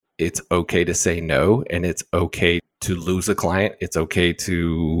it's okay to say no, and it's okay to lose a client. It's okay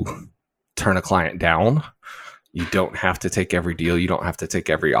to turn a client down. You don't have to take every deal. You don't have to take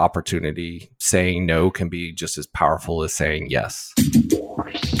every opportunity. Saying no can be just as powerful as saying yes.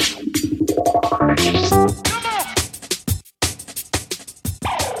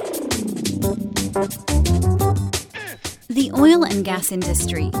 The oil and gas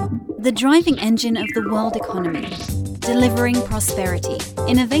industry, the driving engine of the world economy, delivering prosperity,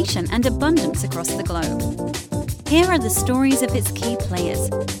 innovation, and abundance across the globe. Here are the stories of its key players,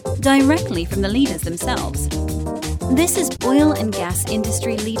 directly from the leaders themselves. This is Oil and Gas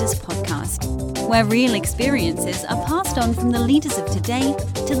Industry Leaders Podcast, where real experiences are passed on from the leaders of today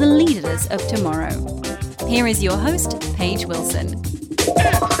to the leaders of tomorrow. Here is your host, Paige Wilson.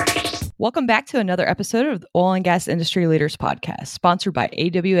 Welcome back to another episode of the Oil and Gas Industry Leaders Podcast, sponsored by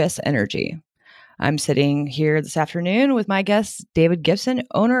AWS Energy. I'm sitting here this afternoon with my guest, David Gibson,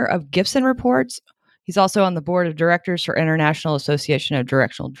 owner of Gibson Reports. He's also on the board of directors for International Association of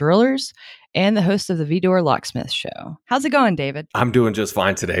Directional Drillers and the host of the Vidor Locksmith Show. How's it going, David? I'm doing just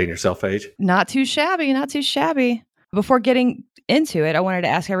fine today. And yourself, Paige? Not too shabby, not too shabby. Before getting into it, I wanted to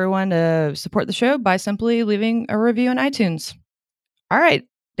ask everyone to support the show by simply leaving a review on iTunes. All right,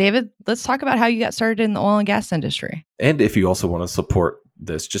 David, let's talk about how you got started in the oil and gas industry. And if you also want to support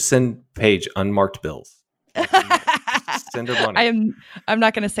this, just send Paige unmarked bills. Send her money. I'm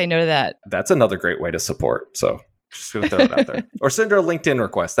not going to say no to that. That's another great way to support. So just going to throw it out there. Or send her a LinkedIn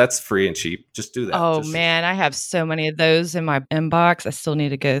request. That's free and cheap. Just do that. Oh, man, I have so many of those in my inbox I still need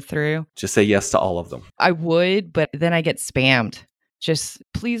to go through. Just say yes to all of them. I would, but then I get spammed. Just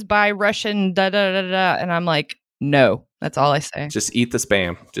please buy Russian da-da-da-da. And I'm like, no. That's all I say. Just eat the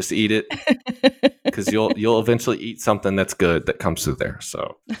spam. Just eat it. Because you'll eventually eat something that's good that comes through there.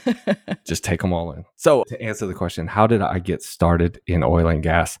 So just take them all in. So to answer the question, how did I get started in oil and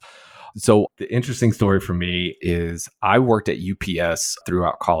gas? So the interesting story for me is I worked at UPS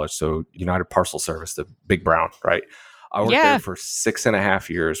throughout college. So United Parcel Service, the big brown, right? I worked there for 6.5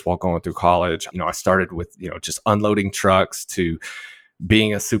 years while going through college. I started with, just unloading trucks to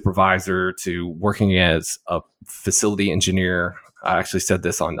being a supervisor to working as a facility engineer. I actually said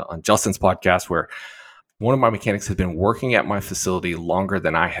this on Justin's podcast where one of my mechanics had been working at my facility longer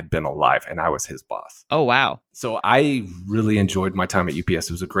than I had been alive, and I was his boss. Oh, wow. So I really enjoyed my time at UPS.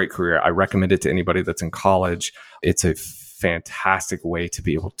 It was a great career. I recommend it to anybody that's in college. It's a fantastic way to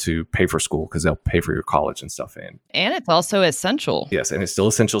be able to pay for school because they'll pay for your college and stuff. And it's also essential. Yes, and it's still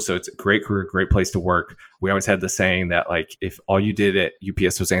essential. So it's a great career, great place to work. We always had the saying that like if all you did at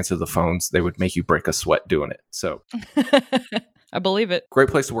UPS was answer the phones, they would make you break a sweat doing it. So I believe it. Great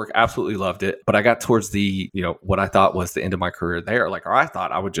place to work. Absolutely loved it. But I got towards the, what I thought was the end of my career there. Or I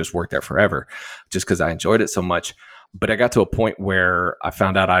thought I would just work there forever just because I enjoyed it so much. But I got to a point where I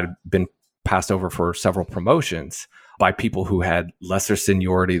found out I'd been passed over for several promotions by people who had lesser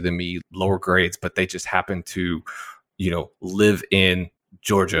seniority than me, lower grades, but they just happened to, live in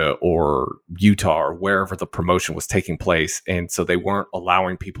Georgia or Utah or wherever the promotion was taking place. And so they weren't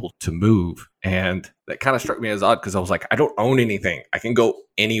allowing people to move. And that kind of struck me as odd because I was like, I don't own anything. I can go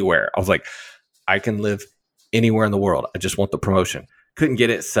anywhere. I was like, I can live anywhere in the world. I just want the promotion. Couldn't get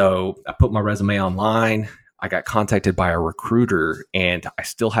it. So I put my resume online. I got contacted by a recruiter and I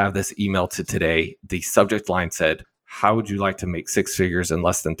still have this email to today. The subject line said, how would you like to make 6 figures in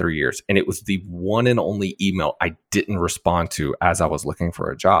less than 3 years? And it was the one and only email I didn't respond to as I was looking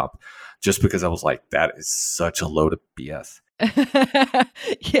for a job, just because I was like, that is such a load of BS.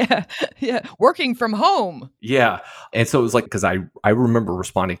 Yeah. Working from home. Yeah. And so it was like, because I remember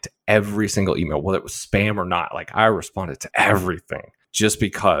responding to every single email, whether it was spam or not. Like I responded to everything just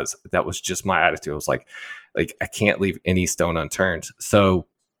because that was just my attitude. I was like I can't leave any stone unturned. So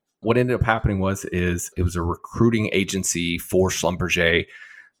what ended up happening was it was a recruiting agency for Schlumberger.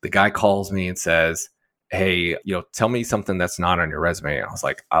 The guy calls me and says, hey, tell me something that's not on your resume. I was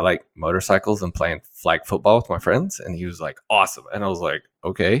like, I like motorcycles and playing flag football with my friends. And he was like, awesome. And I was like,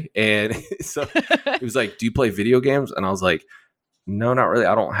 okay. And so he was like, do you play video games? And I was like, no, not really.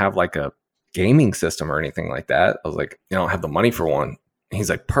 I don't have like a gaming system or anything like that. I was like, I don't have the money for one. And he's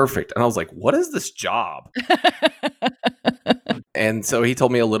like, perfect. And I was like, what is this job? And so he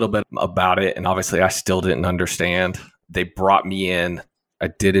told me a little bit about it. And obviously I still didn't understand. They brought me in. I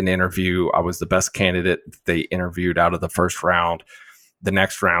did an interview. I was the best candidate they interviewed out of the first round. The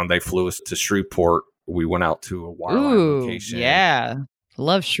next round, they flew us to Shreveport. We went out to a wireline location. Yeah.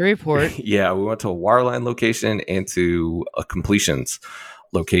 Love Shreveport. Yeah, we went to a wireline location and to a completions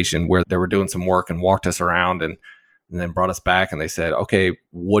location where they were doing some work and walked us around. And and then brought us back and they said, okay,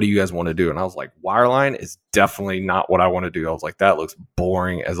 what do you guys want to do? And I was like, wireline is definitely not what I want to do. I was like, that looks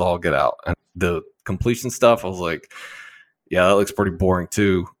boring as all get out. And the completion stuff, I was like, yeah, that looks pretty boring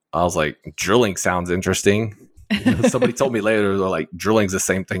too. I was like, drilling sounds interesting. Somebody told me later, they're like, drilling's the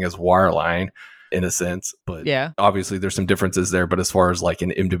same thing as wireline in a sense, but yeah, obviously there's some differences there. But as far as like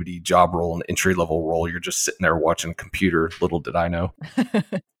an MWD job role, an entry level role, you're just sitting there watching a computer. Little did I know.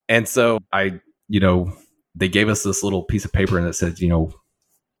 And so they gave us this little piece of paper and it said,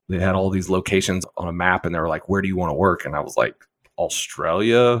 they had all these locations on a map and they were like, where do you want to work? And I was like,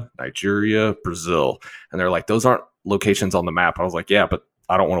 Australia, Nigeria, Brazil. And they're like, those aren't locations on the map. I was like, yeah, but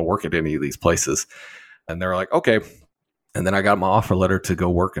I don't want to work at any of these places. And they're like, okay. And then I got my offer letter to go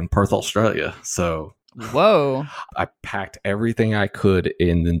work in Perth, Australia. So whoa, I packed everything I could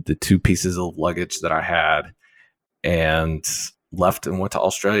in the 2 pieces of luggage that I had and left and went to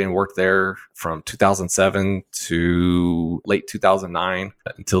Australia and worked there from 2007 to late 2009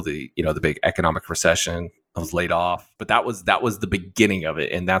 until the big economic recession. I was laid off, but that was the beginning of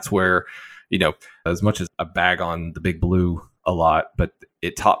it. And that's where, as much as I bag on the Big Blue a lot, but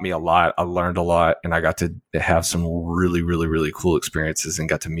it taught me a lot. I learned a lot and I got to have some really, really, really cool experiences and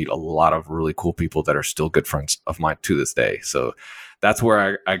got to meet a lot of really cool people that are still good friends of mine to this day. So that's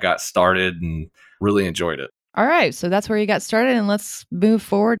where I got started and really enjoyed it. All right. So that's where you got started. And let's move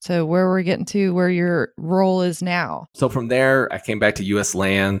forward to where we're getting to where your role is now. So from there, I came back to U.S.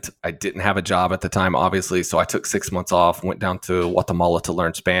 Land. I didn't have a job at the time, obviously. So I took 6 months off, went down to Guatemala to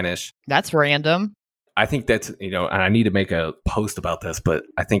learn Spanish. That's random. I think that's, and I need to make a post about this, but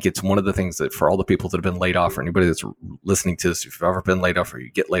I think it's one of the things that for all the people that have been laid off or anybody that's listening to this, if you've ever been laid off or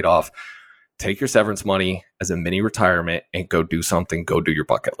you get laid off, take your severance money as a mini retirement and go do something. Go do your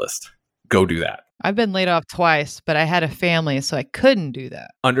bucket list. Go do that. I've been laid off twice, but I had a family, so I couldn't do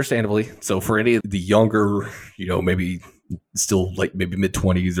that. Understandably. So for any of the younger, maybe still like maybe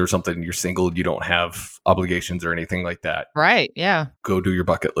mid-20s or something, you're single, you don't have obligations or anything like that. Right. Yeah. Go do your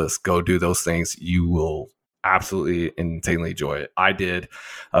bucket list. Go do those things. You will absolutely insanely enjoy it. I did.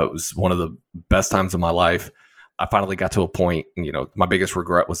 It was one of the best times of my life. I finally got to a point, my biggest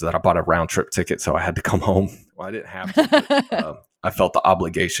regret was that I bought a round trip ticket, so I had to come home. Well, I didn't have to, but, I felt the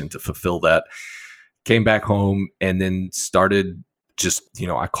obligation to fulfill that. Came back home and then started just,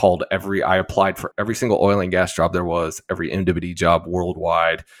 I applied for every single oil and gas job there was, every MWD job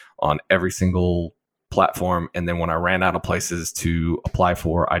worldwide on every single platform. And then when I ran out of places to apply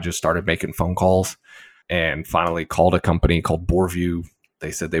for, I just started making phone calls and finally called a company called Boreview.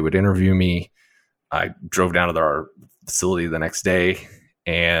 They said they would interview me. I drove down to our facility the next day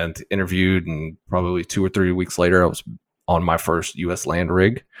and interviewed. And probably 2 or 3 weeks later, I was on my first U.S. Land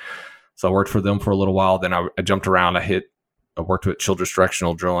rig. So I worked for them for a little while. Then I jumped around. I worked at Childress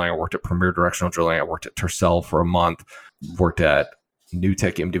Directional Drilling. I worked at Premier Directional Drilling. I worked at Tercel for a month. Worked at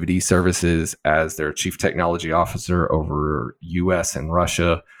NewTek MWD Services as their chief technology officer over U.S. and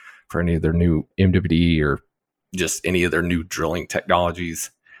Russia for any of their new MWD or just any of their new drilling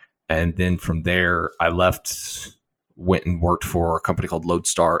technologies. And then from there, I went and worked for a company called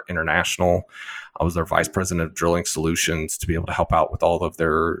Lodestar International. I was their vice president of drilling solutions to be able to help out with all of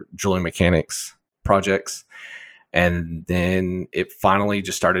their drilling mechanics projects. And then it finally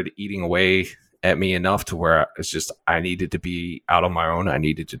just started eating away at me enough to where I needed to be out on my own. I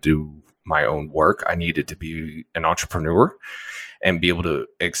needed to do my own work. I needed to be an entrepreneur and be able to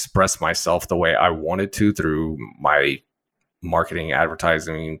express myself the way I wanted to through my marketing,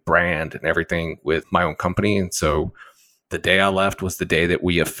 advertising, brand, and everything with my own company. And so the day I left was the day that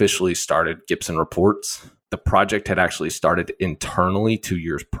we officially started Gibson Reports. The project had actually started internally 2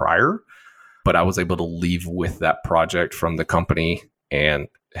 years prior, but I was able to leave with that project from the company and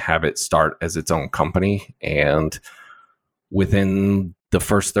have it start as its own company. And within the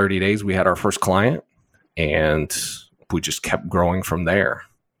first 30 days, we had our first client and we just kept growing from there.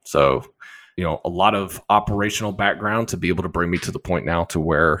 So, a lot of operational background to be able to bring me to the point now to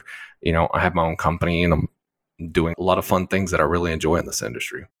where, I have my own company and I'm doing a lot of fun things that I really enjoy in this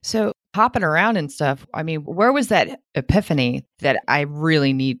industry. So hopping around and stuff, where was that epiphany that I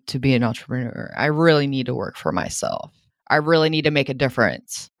really need to be an entrepreneur? I really need to work for myself. I really need to make a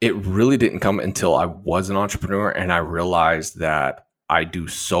difference. It really didn't come until I was an entrepreneur and I realized that I do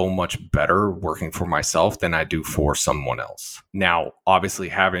so much better working for myself than I do for someone else. Now, obviously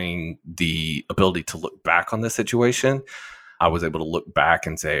having the ability to look back on the situation, I was able to look back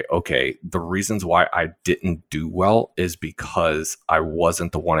and say, okay, the reasons why I didn't do well is because I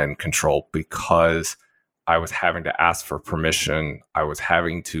wasn't the one in control, because I was having to ask for permission. I was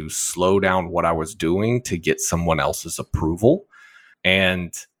having to slow down what I was doing to get someone else's approval.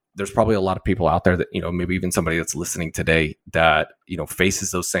 And there's probably a lot of people out there that, maybe even somebody that's listening today that,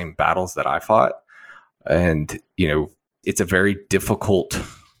 faces those same battles that I fought. And, it's a very difficult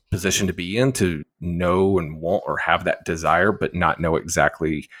position to be in, to know and want or have that desire, but not know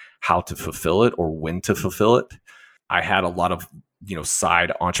exactly how to fulfill it or when to fulfill it. I had a lot of,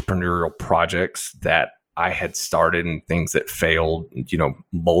 side entrepreneurial projects that I had started and things that failed,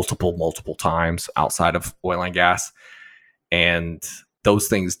 multiple times outside of oil and gas. And those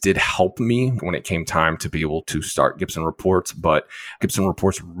things did help me when it came time to be able to start Gibson Reports. But Gibson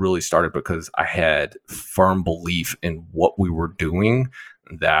Reports really started because I had firm belief in what we were doing,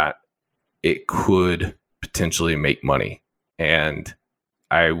 that it could potentially make money. And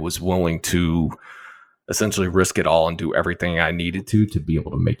I was willing to essentially risk it all and do everything I needed to be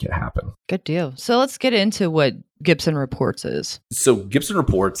able to make it happen. Good deal. So let's get into what Gibson Reports is. So Gibson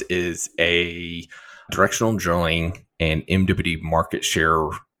Reports is a directional drilling and MWD market share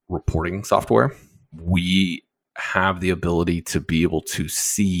reporting software. We have the ability to be able to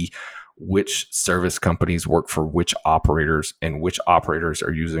see which service companies work for which operators and which operators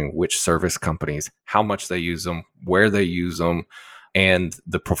are using which service companies, how much they use them, where they use them, and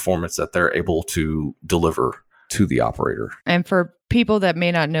the performance that they're able to deliver to the operator. And for people that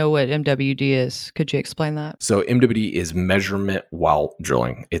may not know what MWD is, could you explain that? So MWD is measurement while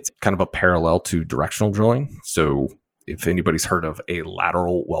drilling. It's kind of a parallel to directional drilling. So if anybody's heard of a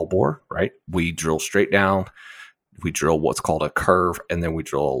lateral wellbore, right? We drill straight down, we drill what's called a curve, and then we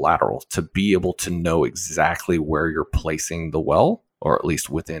drill a lateral to be able to know exactly where you're placing the well, or at least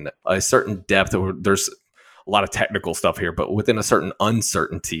within a certain depth. There's a lot of technical stuff here, but within a certain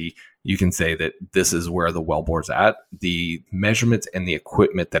uncertainty, you can say that this is where the wellbore's at. The measurements and the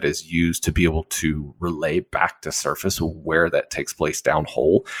equipment that is used to be able to relay back to surface where that takes place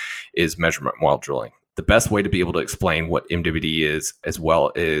downhole is measurement while drilling. The best way to be able to explain what MWD is, as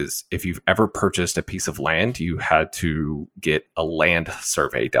well, is if you've ever purchased a piece of land, you had to get a land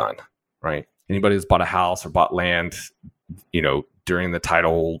survey done, right? Anybody who's bought a house or bought land, during the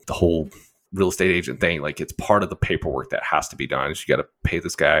title, the whole real estate agent thing, like, it's part of the paperwork that has to be done. You got to pay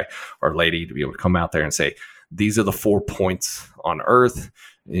this guy or lady to be able to come out there and say, these are the 4 points on Earth,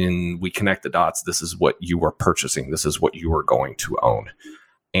 and we connect the dots. This is what you are purchasing. This is what you are going to own.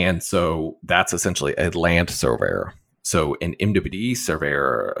 And so that's essentially a land surveyor. So an MWD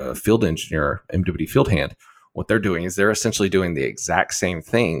surveyor, a field engineer, MWD field hand, what they're doing is they're essentially doing the exact same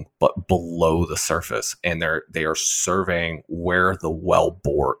thing, but below the surface. And they are surveying where the well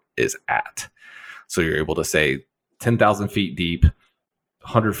bore is at. So you're able to say 10,000 feet deep,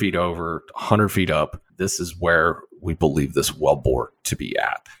 100 feet over, 100 feet up. This is where we believe this well bore to be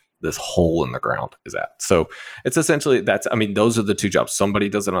at. This hole in the ground is at. So it's essentially those are the two jobs. Somebody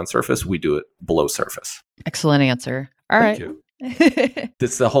does it on surface. We do it below surface. Excellent answer. All right. Thank you.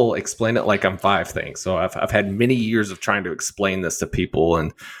 It's the whole explain it like I'm five thing. So I've had many years of trying to explain this to people,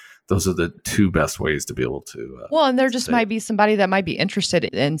 and those are the two best ways to be able to. Well, and there just might be somebody that might be interested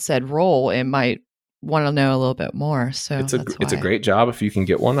in said role and might want to know a little bit more. So it's a great job if you can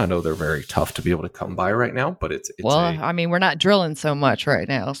get one. I know they're very tough to be able to come by right now, but we're not drilling so much right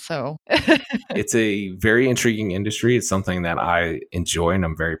now, so it's a very intriguing industry. It's something that I enjoy and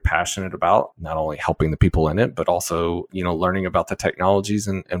I'm very passionate about, not only helping the people in it, but also, learning about the technologies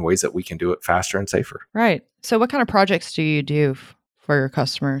and ways that we can do it faster and safer. Right. So what kind of projects do you do for your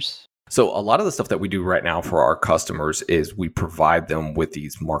customers? So a lot of the stuff that we do right now for our customers is we provide them with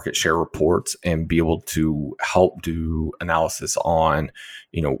these market share reports and be able to help do analysis on,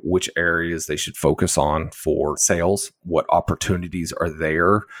 which areas they should focus on for sales, what opportunities are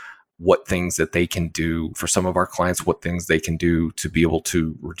there, what things that they can do for some of our clients, what things they can do to be able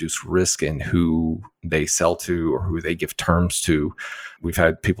to reduce risk in who they sell to or who they give terms to. We've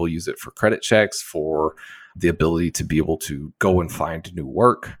had people use it for credit checks, for the ability to be able to go and find new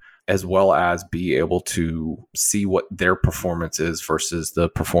work, as well as be able to see what their performance is versus the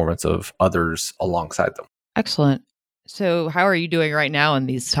performance of others alongside them. Excellent. So how are you doing right now in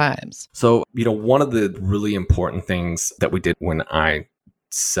these times? So, one of the really important things that we did when I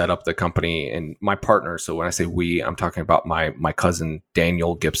set up the company and my partner, so when I say we, I'm talking about my cousin,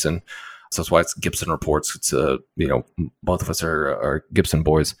 Daniel Gibson. So that's why it's Gibson Reports. It's, both of us are Gibson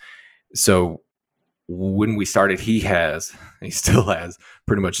boys. So when we started, he still has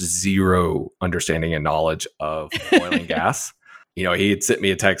pretty much zero understanding and knowledge of oil and gas. He had sent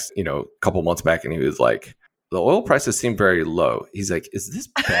me a text, a couple months back, and he was like, the oil prices seem very low. He's like, is this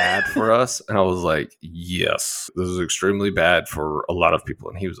bad for us? And I was like, yes, this is extremely bad for a lot of people.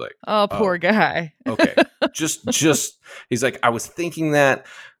 And he was like, oh, poor guy. Okay. Just, he's like, I was thinking that,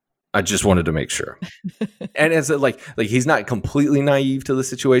 I just wanted to make sure. And it's like he's not completely naive to the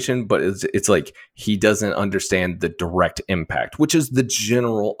situation, but it's like he doesn't understand the direct impact, which is the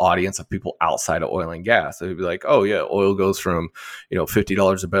general audience of people outside of oil and gas. They'd be like, oh yeah, oil goes from,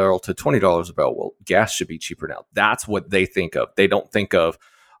 $50 a barrel to $20 a barrel. Well, gas should be cheaper now. That's what they think of. They don't think of,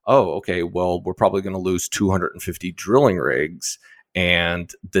 oh, okay, well, we're probably going to lose 250 drilling rigs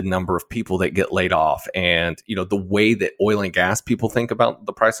and the number of people that get laid off. And, the way that oil and gas people think about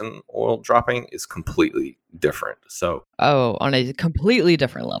the price of oil dropping is completely different. So, on a completely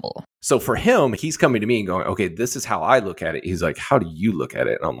different level. So for him, he's coming to me and going, okay, this is how I look at it. He's like, how do you look at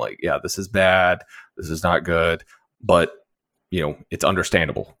it? And I'm like, yeah, this is bad. This is not good. But, it's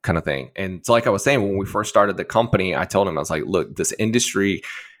understandable kind of thing. And it's like I was saying, when we first started the company, I told him, I was like, look, this industry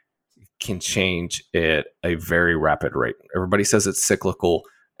can change at a very rapid rate. Everybody says it's cyclical,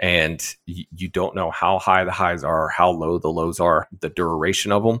 and you don't know how high the highs are, how low the lows are, the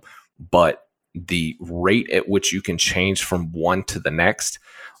duration of them, but the rate at which you can change from one to the next,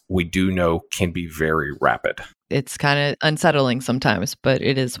 we do know can be very rapid. It's kind of unsettling sometimes, but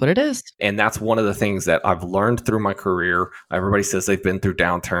it is what it is. And that's one of the things that I've learned through my career. Everybody says they've been through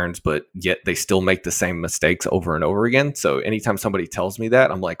downturns, but yet they still make the same mistakes over and over again. So anytime somebody tells me that,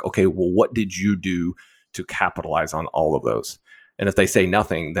 I'm like, okay, well, what did you do to capitalize on all of those? And if they say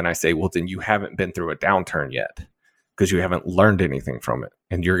nothing, then I say, well, then you haven't been through a downturn yet because you haven't learned anything from it.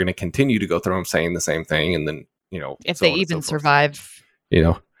 And you're going to continue to go through them saying the same thing. And then, if they even survive,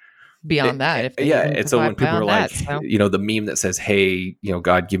 beyond that. And so when people are like, the meme that says, hey,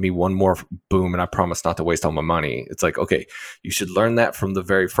 God, give me one more boom and I promise not to waste all my money. It's like, okay, you should learn that from the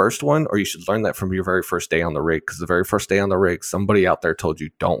very first one, or you should learn that from your very first day on the rig. Because the very first day on the rig, somebody out there told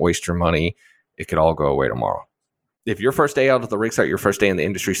you, don't waste your money. It could all go away tomorrow. If your first day out of the rig site, your first day in the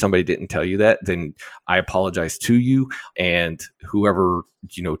industry, somebody didn't tell you that, then I apologize to you. And whoever,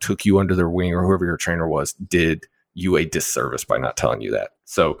 took you under their wing, or whoever your trainer was, did you a disservice by not telling you that.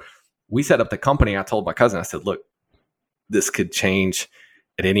 So we set up the company. I told my cousin, I said, look, this could change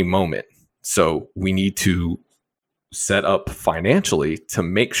at any moment. So we need to set up financially to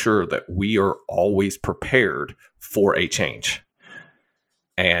make sure that we are always prepared for a change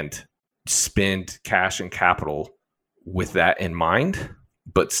and spend cash and capital with that in mind,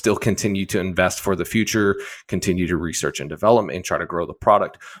 but still continue to invest for the future, continue to research and development and try to grow the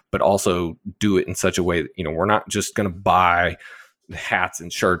product, but also do it in such a way that, we're not just going to buy hats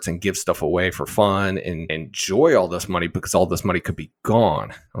and shirts and give stuff away for fun and enjoy all this money, because all this money could be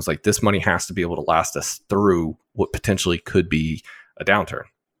gone. I was like, this money has to be able to last us through what potentially could be a downturn.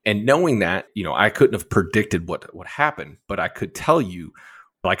 And knowing that, I couldn't have predicted what would happen, but I could tell you,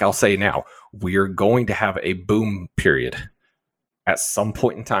 like I'll say now, we're going to have a boom period. At some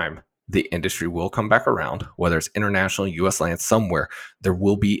point in time, the industry will come back around, whether it's international, U.S. land, somewhere. There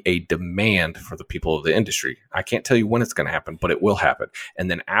will be a demand for the people of the industry. I can't tell you when it's going to happen, but it will happen. And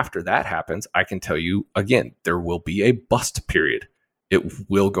then after that happens, I can tell you, again, there will be a bust period. It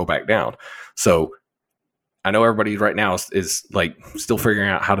will go back down. So I know everybody right now is like still figuring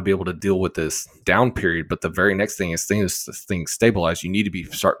out how to be able to deal with this down period. But the very next thing is things stabilize. You need to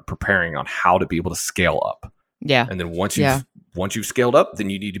start preparing on how to be able to scale up. Yeah. And then once you've scaled up, then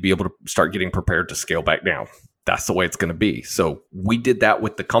you need to be able to start getting prepared to scale back down. That's the way it's going to be. So we did that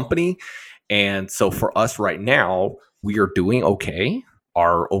with the company. And so for us right now, we are doing okay.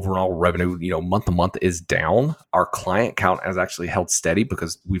 Our overall revenue, month to month is down. Our client count has actually held steady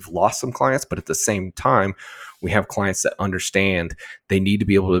because we've lost some clients, but at the same time, we have clients that understand they need to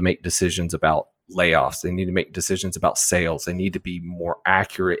be able to make decisions about layoffs. They need to make decisions about sales. They need to be more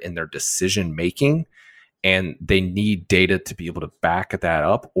accurate in their decision making. And they need data to be able to back that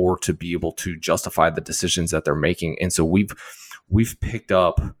up or to be able to justify the decisions that they're making. And so we've picked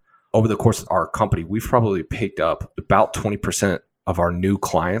up, over the course of our company, we've probably picked up about 20% of our new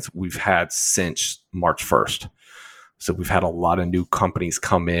clients we've had since March 1st. So we've had a lot of new companies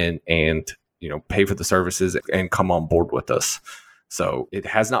come in and, pay for the services and come on board with us. So it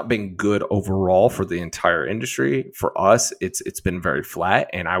has not been good overall for the entire industry. For us, it's been very flat,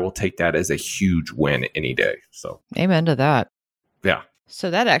 and I will take that as a huge win any day. So amen to that. Yeah. So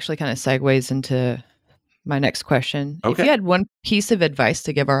that actually kind of segues into my next question. Okay. If you had one piece of advice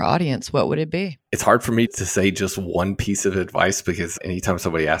to give our audience, what would it be? It's hard for me to say just one piece of advice, because anytime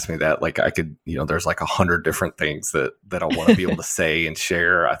somebody asks me that, like I could, there's like 100 different things that I want to be able to say and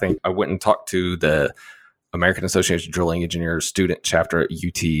share. I think I went and talked to the American Association of Drilling Engineers student chapter at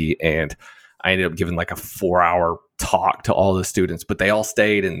UT, and I ended up giving like a 4-hour talk to all the students, but they all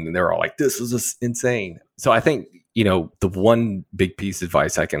stayed and they're all like, this was just insane. So I think, the one big piece of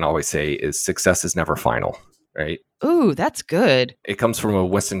advice I can always say is success is never final, right? Ooh, that's good. It comes from a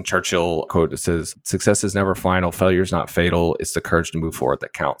Winston Churchill quote that says, "Success is never final. Failure is not fatal. It's the courage to move forward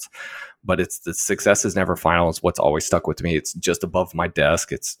that counts." But it's the success is never final. It's what's always stuck with me. It's just above my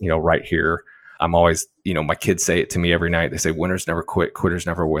desk. It's, right here. I'm always, my kids say it to me every night. They say, winners never quit, quitters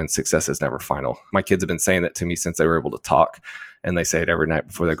never win, success is never final. My kids have been saying that to me since they were able to talk, and they say it every night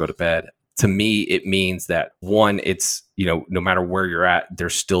before they go to bed. To me, it means that one, it's, no matter where you're at,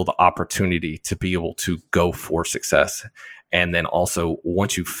 there's still the opportunity to be able to go for success. And then also,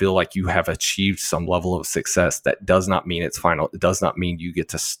 once you feel like you have achieved some level of success, that does not mean it's final. It does not mean you get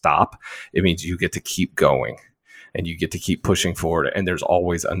to stop. It means you get to keep going and you get to keep pushing forward. And there's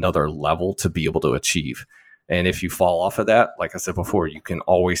always another level to be able to achieve. And if you fall off of that, like I said before, you can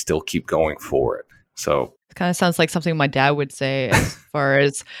always still keep going for it. So it kind of sounds like something my dad would say as far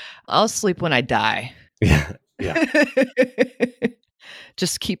as, I'll sleep when I die. Yeah.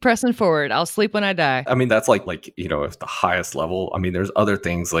 Just keep pressing forward. I'll sleep when I die. I mean, that's like, if the highest level. I mean, there's other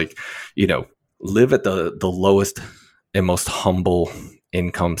things like, live at the lowest and most humble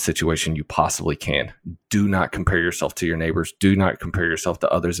income situation you possibly can. Do not compare yourself to your neighbors. Do not compare yourself to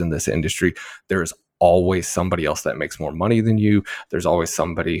others in this industry. There's always somebody else that makes more money than you. There's always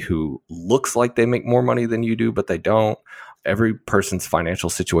somebody who looks like they make more money than you do, but they don't. Every person's financial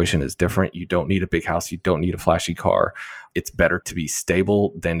situation is different. You don't need a big house. You don't need a flashy car. It's better to be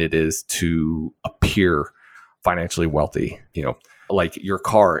stable than it is to appear financially wealthy. Like your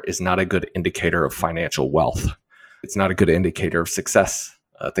car is not a good indicator of financial wealth. It's not a good indicator of success.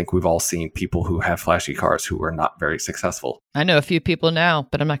 I think we've all seen people who have flashy cars who are not very successful. I know a few people now,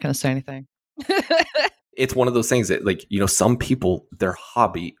 but I'm not going to say anything. It's one of those things that, some people, their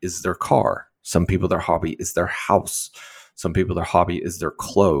hobby is their car. Some people, their hobby is their house. Some people, their hobby is their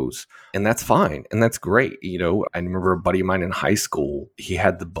clothes. And that's fine. And that's great. I remember a buddy of mine in high school, he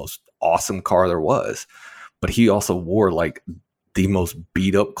had the most awesome car there was, but he also wore like the most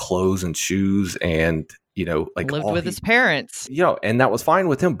beat up clothes and shoes and, lived with his parents. And that was fine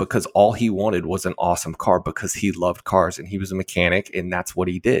with him because all he wanted was an awesome car because he loved cars and he was a mechanic and that's what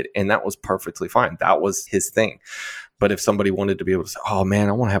he did. And that was perfectly fine. That was his thing. But if somebody wanted to be able to say, oh man,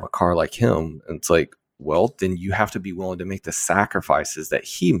 I want to have a car like him. And it's like, well, then you have to be willing to make the sacrifices that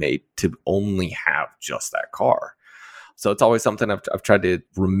he made to only have just that car. So it's always something I've tried to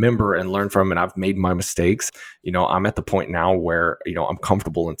remember and learn from, and I've made my mistakes. I'm at the point now where, I'm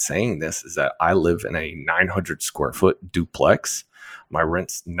comfortable in saying this, is that I live in a 900 square foot duplex. My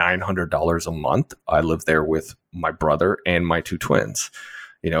rent's $900 a month. I live there with my brother and my two twins.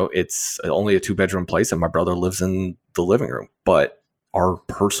 It's only a 2-bedroom place and my brother lives in the living room, but our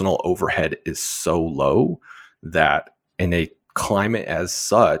personal overhead is so low that in a climate as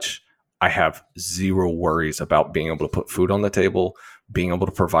such, I have zero worries about being able to put food on the table, being able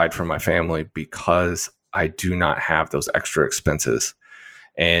to provide for my family because I do not have those extra expenses.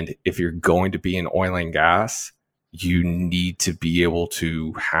 And if you're going to be in oil and gas, you need to be able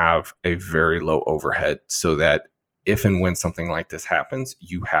to have a very low overhead so that if and when something like this happens,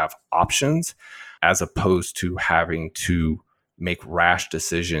 you have options as opposed to having to make rash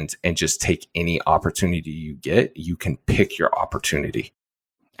decisions and just take any opportunity you get. You can pick your opportunity.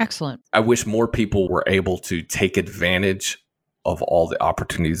 Excellent. I wish more people were able to take advantage of all the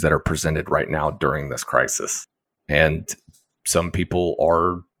opportunities that are presented right now during this crisis. And some people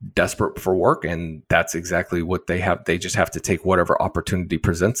are desperate for work, and that's exactly what they have. They just have to take whatever opportunity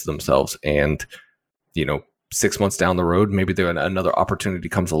presents themselves. And, 6 months down the road, maybe another opportunity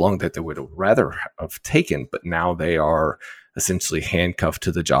comes along that they would rather have taken, but now they are essentially handcuffed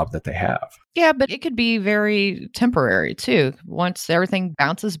to the job that they have. Yeah, but it could be very temporary too. Once everything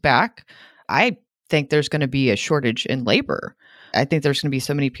bounces back, I think there's going to be a shortage in labor. I think there's going to be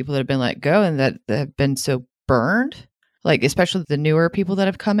so many people that have been let go and that have been so burned, like especially the newer people that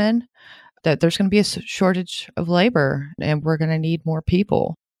have come in, that there's going to be a shortage of labor and we're going to need more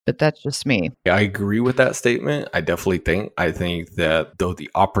people. But that's just me. I agree with that statement. I think that though the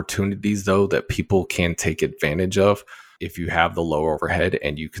opportunities that people can take advantage of, if you have the low overhead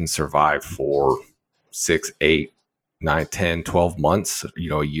and you can survive for 6, 8, 9, 10, 12 months,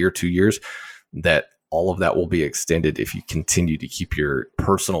 a year, 2 years, that all of that will be extended if you continue to keep your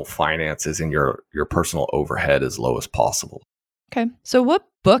personal finances and your personal overhead as low as possible. Okay. So what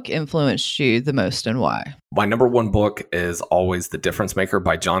book influenced you the most and why? My number one book is always The Difference Maker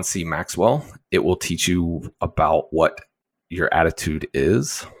by John C. Maxwell. It will teach you about what your attitude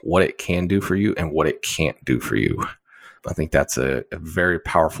is, what it can do for you, and what it can't do for you. I think that's a very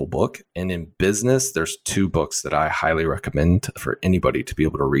powerful book. And in business, there's 2 books that I highly recommend for anybody to be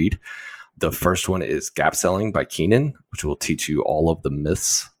able to read. The first one is Gap Selling by Keenan, which will teach you all of the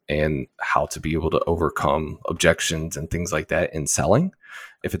myths and how to be able to overcome objections and things like that in selling.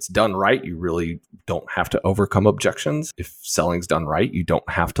 If it's done right, you really don't have to overcome objections. If selling's done right, you don't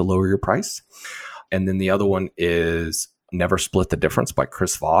have to lower your price. And then the other one is Never Split the Difference by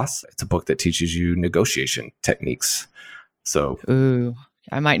Chris Voss. It's a book that teaches you negotiation techniques. So, ooh,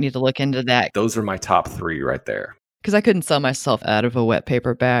 I might need to look into that. Those are my top 3 right there. Because I couldn't sell myself out of a wet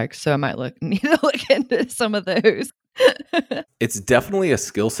paper bag, so I might need to look into some of those. It's definitely a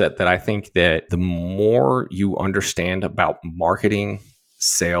skill set that I think that the more you understand about marketing,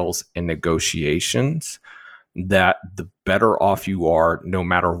 sales, and negotiations, that the better off you are no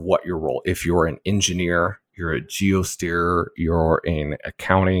matter what your role. If you're an engineer, you're a geosteerer, you're in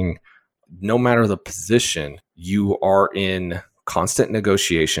accounting, no matter the position, you are in constant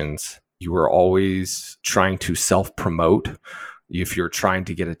negotiations. You are always trying to self-promote. If you're trying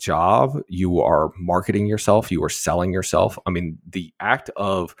to get a job, you are marketing yourself, you are selling yourself. I mean, the act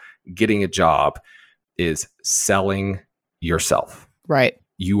of getting a job is selling yourself. Right.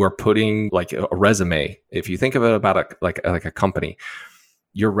 You are putting like a resume. If you think of it about a company,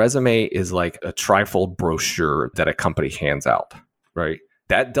 your resume is like a trifold brochure that a company hands out, right?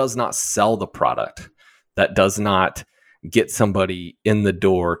 That does not sell the product. That does not get somebody in the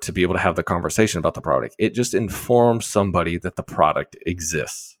door to be able to have the conversation about the product. It just informs somebody that the product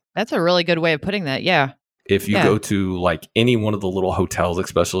exists. That's a really good way of putting that. Yeah. If you go to like any one of the little hotels,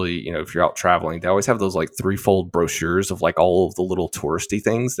 especially, if you're out traveling, they always have those like 3-fold brochures of like all of the little touristy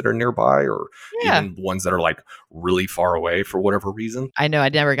things that are nearby, or even ones that are like really far away for whatever reason. I know. I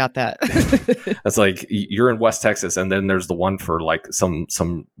never got that. That's like you're in West Texas, and then there's the one for like some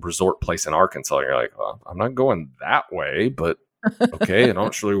resort place in Arkansas. You're like, well, I'm not going that way, but okay. I'm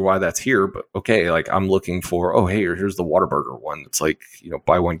not sure why that's here, but okay. Like I'm looking for, oh, hey, here's the Whataburger one. It's like,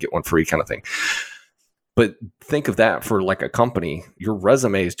 buy one, get one free kind of thing. But think of that for like a company. Your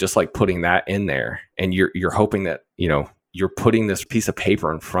resume is just like putting that in there, and you're hoping that, you're putting this piece of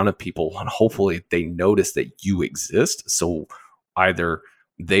paper in front of people, and hopefully they notice that you exist. So either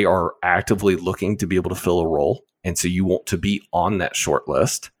they are actively looking to be able to fill a role, and so you want to be on that short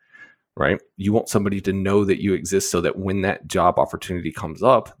list, right? You want somebody to know that you exist so that when that job opportunity comes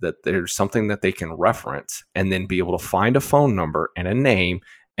up, that there's something that they can reference and then be able to find a phone number and a name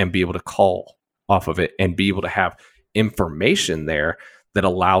and be able to call off of it and be able to have information there that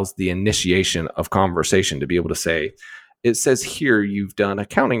allows the initiation of conversation to be able to say, it says here you've done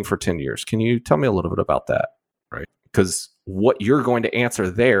accounting for 10 years. Can you tell me a little bit about that? Right? Because what you're going to answer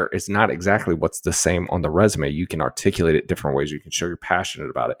there is not exactly what's the same on the resume. You can articulate it different ways. You can show you're passionate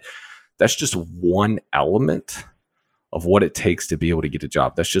about it. That's just one element of what it takes to be able to get a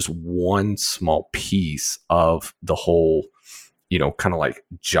job. That's just one small piece of the whole, kind of like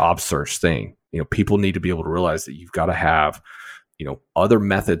job search thing. People need to be able to realize that you've got to have, other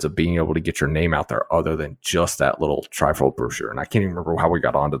methods of being able to get your name out there other than just that little trifold brochure. And I can't even remember how we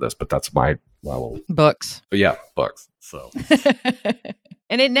got onto this, but that's my little books. But yeah, books. So,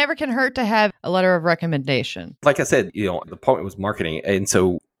 and it never can hurt to have a letter of recommendation. Like I said, the point was marketing. And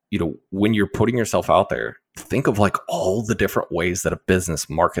so, when you're putting yourself out there, think of like all the different ways that a business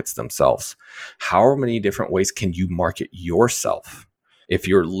markets themselves. How many different ways can you market yourself? If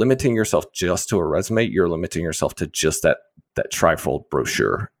you're limiting yourself just to a resume, you're limiting yourself to just that trifold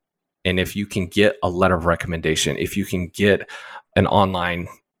brochure. And if you can get a letter of recommendation, if you can get an online,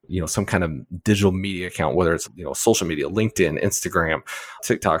 some kind of digital media account, whether it's, social media, LinkedIn, Instagram,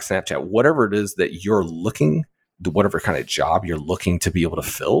 TikTok, Snapchat, whatever it is that you're looking, whatever kind of job you're looking to be able to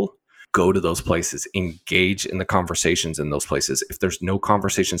fill, go to those places, engage in the conversations in those places. If there's no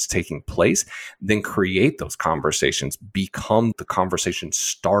conversations taking place, then create those conversations, become the conversation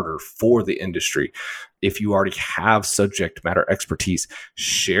starter for the industry. If you already have subject matter expertise,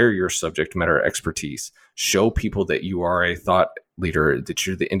 share your subject matter expertise. Show people that you are a thought leader, that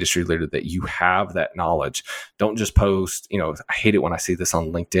you're the industry leader, that you have that knowledge. Don't just post, I hate it when I see this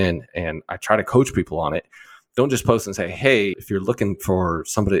on LinkedIn, and I try to coach people on it. Don't just post and say, hey, if you're looking for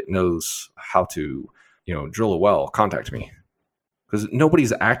somebody that knows how to, drill a well, contact me. Because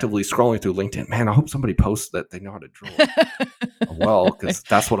nobody's actively scrolling through LinkedIn. Man, I hope somebody posts that they know how to drill a well, because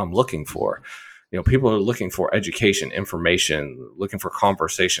that's what I'm looking for. People are looking for education, information, looking for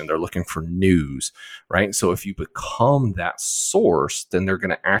conversation. They're looking for news, right? So if you become that source, then they're going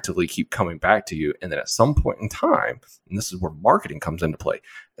to actively keep coming back to you. And then at some point in time, and this is where marketing comes into play,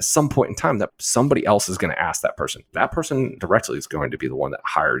 at some point in time that somebody else is going to ask that person. That person directly is going to be the one that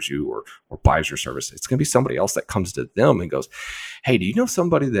hires you or buys your service. It's going to be somebody else that comes to them and goes, hey, do you know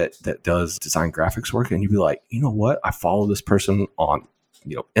somebody that does design graphics work? And you'd be like, you know what? I follow this person on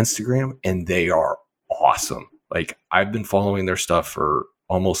Instagram, and they are awesome. Like, I've been following their stuff for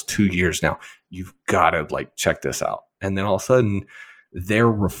almost 2 years now. You've got to like check this out. And then all of a sudden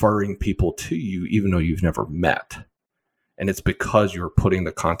they're referring people to you, even though you've never met. And it's because you were putting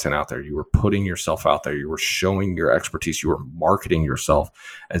the content out there. You were putting yourself out there. You were showing your expertise. You were marketing yourself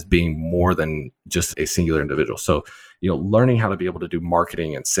as being more than just a singular individual. So, learning how to be able to do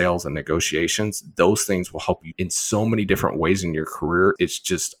marketing and sales and negotiations, those things will help you in so many different ways in your career. It's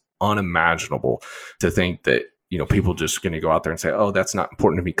just unimaginable to think that, people just going to go out there and say, oh, that's not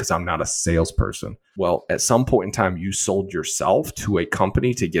important to me because I'm not a salesperson. Well, at some point in time, you sold yourself to a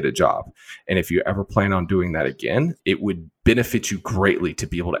company to get a job. And if you ever plan on doing that again, it would benefit you greatly to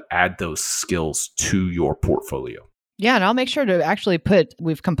be able to add those skills to your portfolio. Yeah, and I'll make sure to actually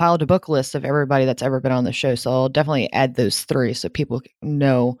we've compiled a book list of everybody that's ever been on the show. So I'll definitely add those 3 so people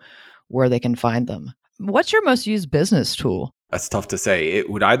know where they can find them. What's your most used business tool? That's tough to say. It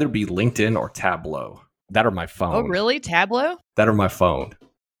would either be LinkedIn or Tableau. That or my phone. Oh, really? Tableau? That or my phone.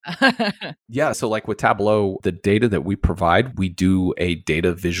 Yeah. So like with Tableau, the data that we provide, we do a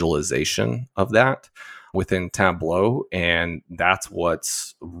data visualization of that within Tableau. And that's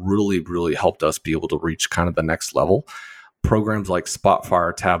what's really, really helped us be able to reach kind of the next level. Programs like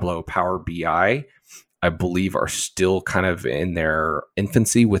Spotfire, Tableau, Power BI, I believe are still kind of in their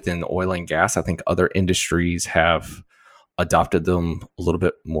infancy within oil and gas. I think other industries have adopted them a little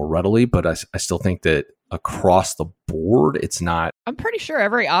bit more readily, but I still think that across the board, it's not. I'm pretty sure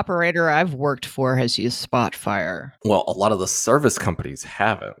every operator I've worked for has used Spotfire. Well, a lot of the service companies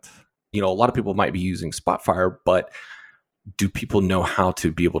haven't. A lot of people might be using Spotfire, but do people know how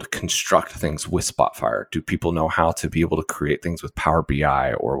to be able to construct things with Spotfire? Do people know how to be able to create things with Power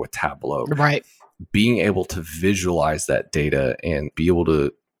BI or with Tableau? Right. Being able to visualize that data and be able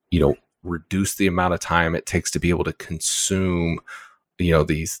to, reduce the amount of time it takes to be able to consume,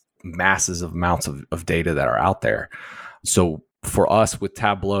 these masses of amounts of data that are out there. So for us with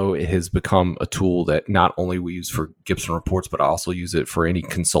Tableau, it has become a tool that not only we use for Gibson Reports, but I also use it for any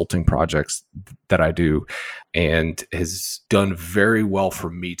consulting projects that I do, and has done very well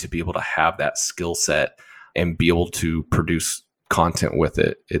for me to be able to have that skill set and be able to produce content with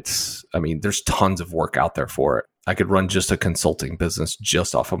it. There's tons of work out there for it. I could run just a consulting business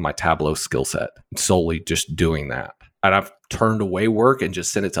just off of my Tableau skill set, solely just doing that. And I've turned away work and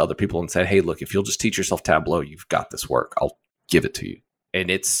just sent it to other people and said, hey, look, if you'll just teach yourself Tableau, you've got this work. I'll give it to you. And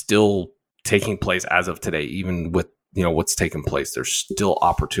it's still taking place as of today, even with, what's taking place. There's still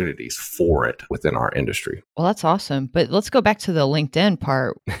opportunities for it within our industry. Well, that's awesome. But let's go back to the LinkedIn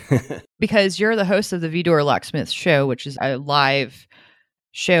part because you're the host of the Vidor Locksmith Show, which is a live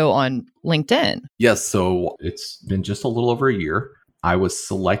show on LinkedIn. Yes. So it's been just a little over a year. I was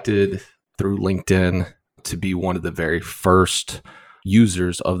selected through LinkedIn to be one of the very first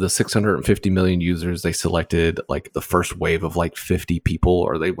users of the 650 million users. They selected like the first wave of like 50 people,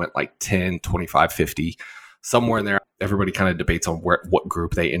 or they went like 10, 25, 50, somewhere in there. Everybody kind of debates on what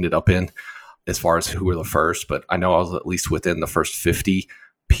group they ended up in as far as who were the first, but I know I was at least within the first 50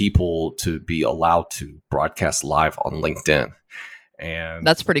 people to be allowed to broadcast live on LinkedIn. And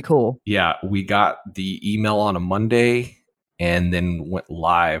that's pretty cool. Yeah, we got the email on a Monday and then went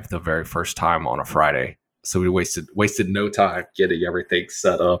live the very first time on a Friday. So we wasted no time getting everything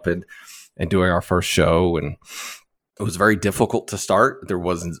set up and doing our first show. And it was very difficult to start. There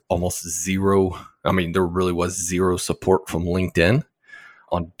wasn't almost zero. There really was zero support from LinkedIn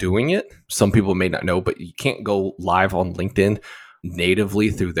on doing it. Some people may not know, but you can't go live on LinkedIn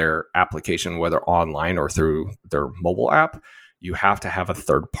natively through their application, whether online or through their mobile app. You have to have a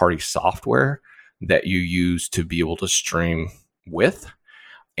third-party software that you use to be able to stream with.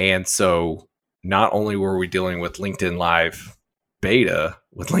 And so not only were we dealing with LinkedIn Live beta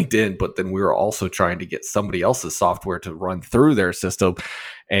with LinkedIn, but then we were also trying to get somebody else's software to run through their system.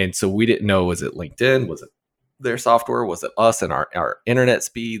 And so we didn't know, was it LinkedIn? Was it their software? Was it us and our internet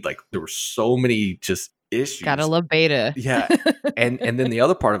speed? Like there were so many just issues. Gotta love beta. Yeah. And then the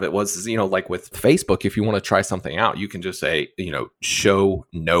other part of it was, like with Facebook, if you want to try something out, you can just say, show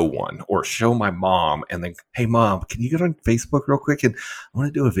no one or show my mom. And then, hey, mom, can you get on Facebook real quick? And I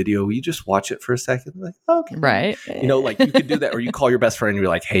want to do a video. Will you just watch it for a second? Like, okay. Right. Like you could do that. Or you call your best friend and you're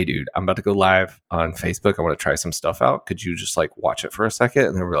like, hey, dude, I'm about to go live on Facebook. I want to try some stuff out. Could you just like watch it for a second?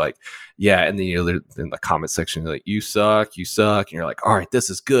 And then we're like, yeah. And then, in the comment section, like, you suck. And you're like, all right, this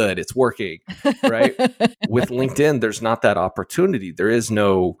is good. It's working. Right. With LinkedIn, there's not that opportunity. There is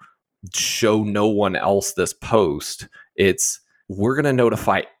no show no one else this post. It's we're going to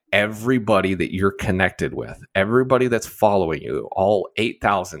notify everybody that you're connected with, everybody that's following you, all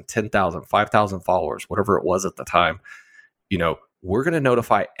 8,000, 10,000, 5,000 followers, whatever it was at the time. We're going to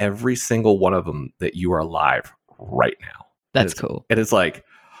notify every single one of them that you are live right now. That's cool. And it's like,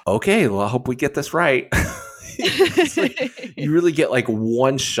 okay, well, I hope we get this right. Like, you really get like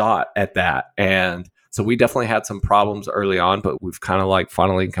one shot at that. And so we definitely had some problems early on, but we've kind of like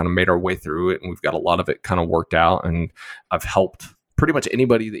finally kind of made our way through it. And we've got a lot of it kind of worked out. And I've helped pretty much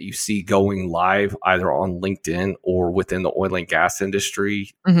anybody that you see going live, either on LinkedIn or within the oil and gas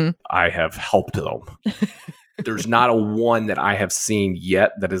industry. Mm-hmm. I have helped them. There's not a one that I have seen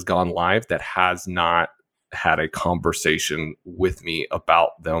yet that has gone live that has not had a conversation with me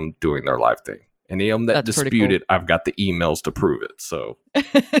about them doing their live thing. Any of them that dispute it, I've got the emails to prove it. So,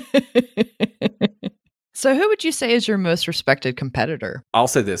 so who would you say is your most respected competitor? I'll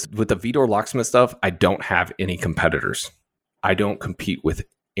say this. With the Vidor Locksmith stuff, I don't have any competitors. I don't compete with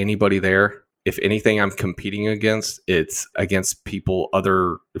anybody there. If anything I'm competing against, it's against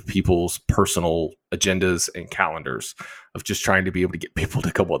other people's personal agendas and calendars of just trying to be able to get people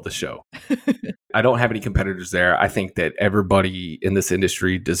to come on the show. I don't have any competitors there. I think that everybody in this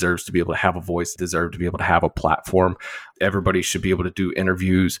industry deserves to be able to have a voice, deserve to be able to have a platform. Everybody should be able to do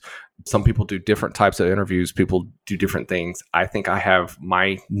interviews. Some people do different types of interviews. People do different things. I think I have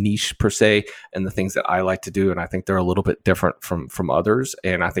my niche per se and the things that I like to do. And I think they're a little bit different from others.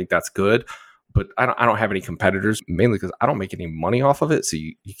 And I think that's good. But I don't have any competitors, mainly because I don't make any money off of it. So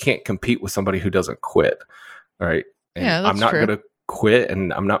you can't compete with somebody who doesn't quit. All right. And yeah, that's I'm not going to quit,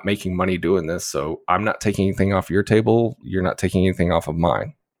 and I'm not making money doing this. So I'm not taking anything off your table. You're not taking anything off of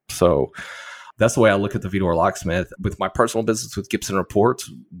mine. So that's the way I look at the Vidor Locksmith. With my personal business with Gibson Reports,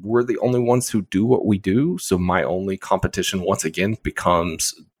 we're the only ones who do what we do. So my only competition, once again,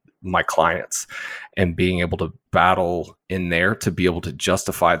 becomes my clients, and being able to battle in there to be able to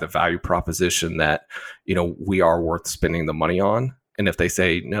justify the value proposition that, we are worth spending the money on. And if they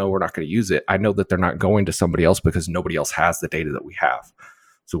say, no, we're not going to use it, I know that they're not going to somebody else because nobody else has the data that we have.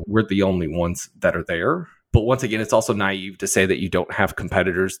 So we're the only ones that are there. But once again, it's also naive to say that you don't have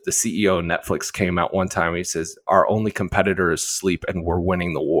competitors. The CEO of Netflix came out one time and he says, our only competitor is sleep and we're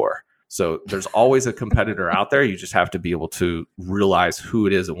winning the war. So there's always a competitor out there. You just have to be able to realize who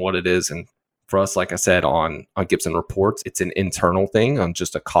it is and what it is. And for us, like I said, on Gibson Reports, it's an internal thing on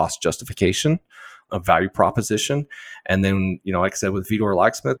just a cost justification, a value proposition. And then, like I said, with Vidor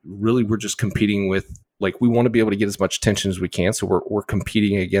Locksmith, really we're just competing with, we want to be able to get as much attention as we can. So we're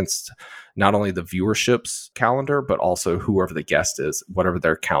competing against not only the viewership's calendar, but also whoever the guest is, whatever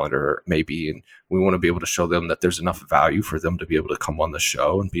their calendar may be. And we want to be able to show them that there's enough value for them to be able to come on the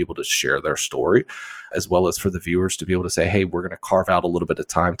show and be able to share their story, as well as for the viewers to be able to say, hey, we're going to carve out a little bit of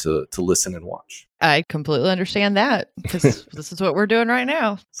time to listen and watch. I completely understand that, because this is what we're doing right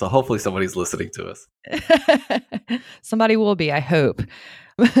now. So hopefully somebody's listening to us. Somebody will be, I hope.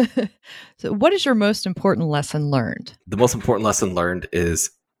 So what is your most important lesson learned? The most important lesson learned is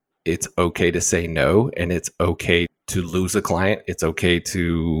it's okay to say no, and it's okay to lose a client. It's okay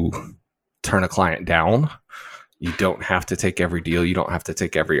to turn a client down. You don't have to take every deal. You don't have to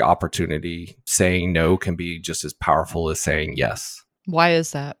take every opportunity. Saying no can be just as powerful as saying yes. Why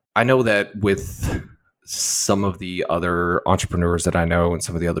is that? I know that with some of the other entrepreneurs that I know and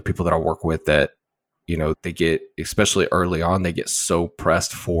some of the other people that I work with, that they get, especially early on, they get so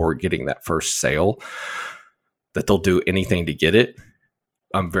pressed for getting that first sale that they'll do anything to get it.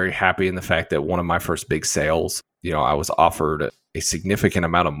 I'm very happy in the fact that one of my first big sales, I was offered a significant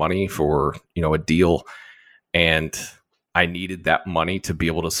amount of money for, a deal, and I needed that money to be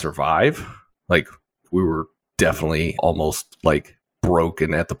able to survive. We were definitely almost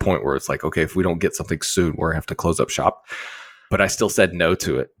broken at the point where it's okay, if we don't get something soon, we're going to have to close up shop. But I still said no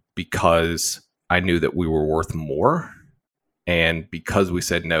to it because I knew that we were worth more. And because we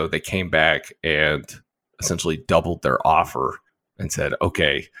said no, they came back and essentially doubled their offer and said,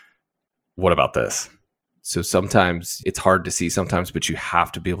 okay, what about this? So sometimes it's hard to see sometimes, but you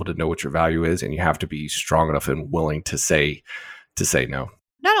have to be able to know what your value is, and you have to be strong enough and willing to say no.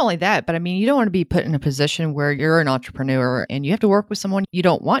 Not only that, but you don't want to be put in a position where you're an entrepreneur and you have to work with someone you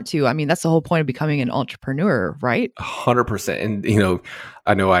don't want to. That's the whole point of becoming an entrepreneur, right? 100%. And,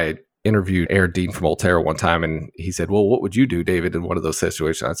 I know I interviewed Aaron Dean from Ulterra one time, and he said, well, what would you do, David, in one of those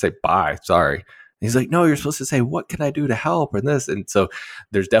situations? I'd say, bye, sorry. And he's like, no, you're supposed to say, what can I do to help? And this. And so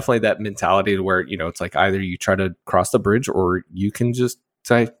there's definitely that mentality to where, it's either you try to cross the bridge or you can just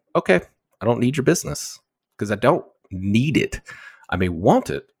say, okay, I don't need your business because I don't need it. I may want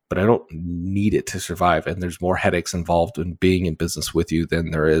it, but I don't need it to survive. And there's more headaches involved in being in business with you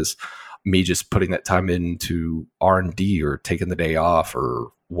than there is me just putting that time into R&D or taking the day off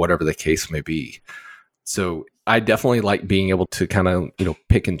or whatever the case may be. So I definitely like being able to kind of,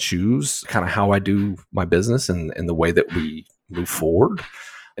 pick and choose kind of how I do my business and the way that we move forward.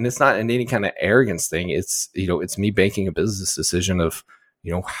 And it's not in any kind of arrogance thing. It's, it's me making a business decision of,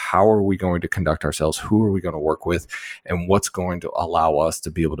 how are we going to conduct ourselves? Who are we going to work with? And what's going to allow us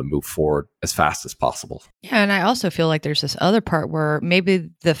to be able to move forward as fast as possible? Yeah. And I also feel like there's this other part where maybe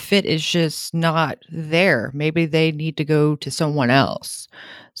the fit is just not there. Maybe they need to go to someone else,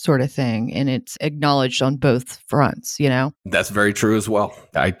 sort of thing. And it's acknowledged on both fronts, That's very true as well.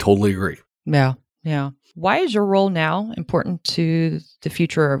 I totally agree. Yeah. Yeah. Why is your role now important to the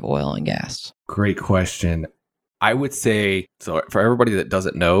future of oil and gas? Great question. I would say, so for everybody that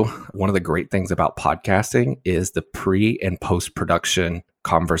doesn't know, one of the great things about podcasting is the pre and post-production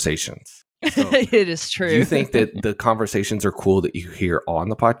conversations. So it is true. You think that the conversations are cool that you hear on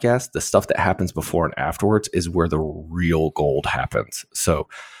the podcast? The stuff that happens before and afterwards is where the real gold happens. So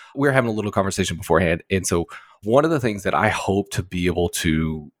we're having a little conversation beforehand. And so one of the things that I hope to be able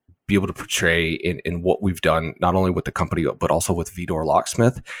to portray in what we've done, not only with the company, but also with Vidor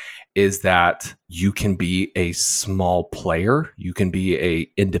Locksmith, is that you can be a small player, you can be a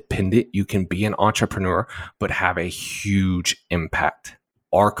independent, you can be an entrepreneur, but have a huge impact.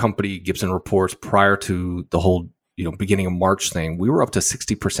 Our company, Gibson Reports, prior to the whole beginning of March thing, we were up to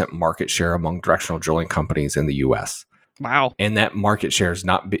 60% market share among directional drilling companies in the US. Wow. And that market share is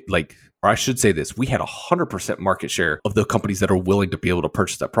not or I should say this, we had 100% market share of the companies that are willing to be able to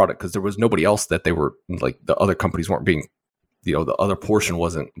purchase that product, because there was nobody else that they were the other companies weren't being, the other portion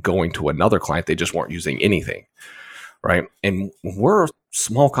wasn't going to another client. They just weren't using anything. Right. And we're a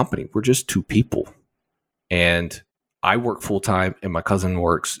small company. We're just two people. And I work full time and my cousin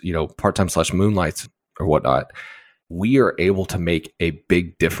works, part-time / moonlights or whatnot. We are able to make a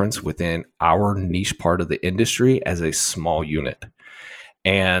big difference within our niche part of the industry as a small unit.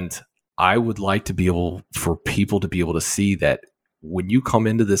 And I would like to be able for people to be able to see that when you come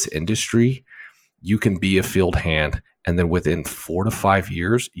into this industry, you can be a field hand. And then within 4 to 5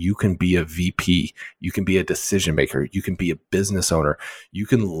 years, you can be a VP. You can be a decision maker. You can be a business owner. You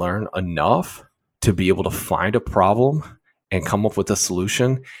can learn enough to be able to find a problem and come up with a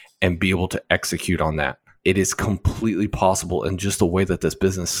solution and be able to execute on that. It is completely possible in just the way that this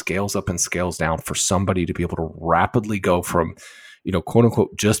business scales up and scales down for somebody to be able to rapidly go from, quote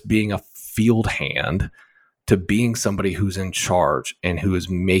unquote, just being a field hand to being somebody who's in charge and who is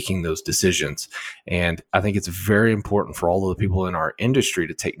making those decisions. And I think it's very important for all of the people in our industry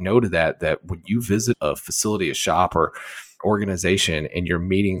to take note of that when you visit a facility, a shop, or organization, and you're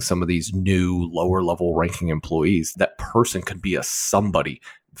meeting some of these new lower level ranking employees, that person could be a somebody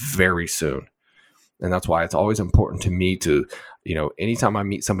very soon. And that's why it's always important to me to, anytime I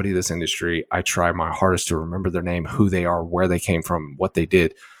meet somebody in this industry, I try my hardest to remember their name, who they are, where they came from, what they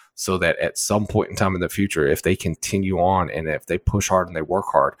did, so that at some point in time in the future, if they continue on and if they push hard and they work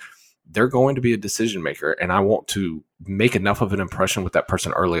hard, they're going to be a decision maker. And I want to make enough of an impression with that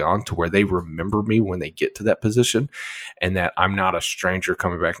person early on to where they remember me when they get to that position, and that I'm not a stranger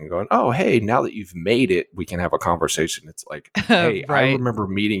coming back and going, oh, hey, now that you've made it, we can have a conversation. It's like, hey, right. I remember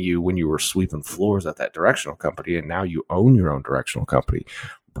meeting you when you were sweeping floors at that directional company, and now you own your own directional company.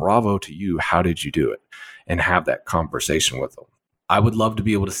 Bravo to you. How did you do it? And have that conversation with them. I would love to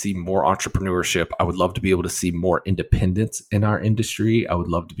be able to see more entrepreneurship. I would love to be able to see more independence in our industry. I would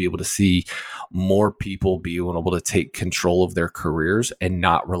love to be able to see more people being able to take control of their careers and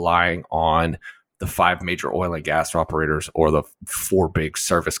not relying on the 5 major oil and gas operators or the 4 big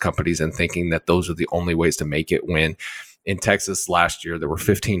service companies and thinking that those are the only ways to make it, when in Texas last year, there were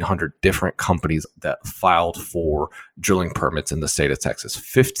 1,500 different companies that filed for drilling permits in the state of Texas.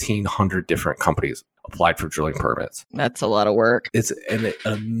 1,500 different companies applied for drilling permits. That's a lot of work. It's an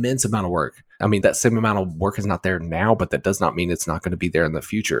immense amount of work. I mean, that same amount of work is not there now, but that does not mean it's not going to be there in the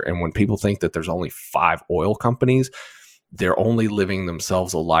future. And when people think that there's only 5 oil companies, they're only living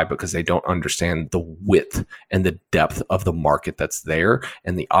themselves a lie, because they don't understand the width and the depth of the market that's there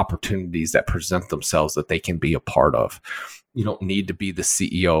and the opportunities that present themselves that they can be a part of. You don't need to be the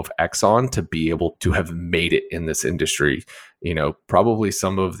CEO of Exxon to be able to have made it in this industry. Probably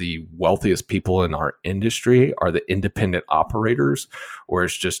some of the wealthiest people in our industry are the independent operators, where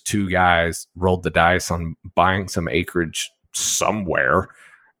it's just 2 guys rolled the dice on buying some acreage somewhere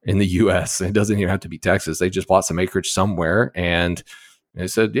in the US. It doesn't even have to be Texas. They just bought some acreage somewhere and they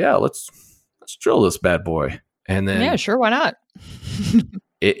said, yeah, let's drill this bad boy. And then, yeah, sure, why not?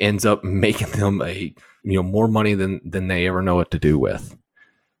 It ends up making them more money than they ever know what to do with.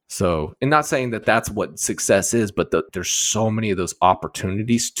 So, and not saying that that's what success is, but there's so many of those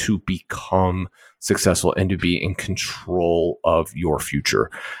opportunities to become successful and to be in control of your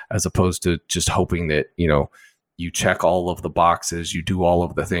future, as opposed to just hoping that, you check all of the boxes, you do all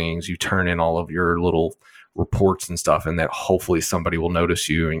of the things, you turn in all of your little reports and stuff, and that hopefully somebody will notice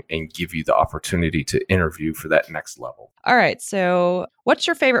you and give you the opportunity to interview for that next level. All right. So what's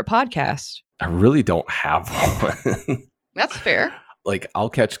your favorite podcast? I really don't have one. That's fair. Like I'll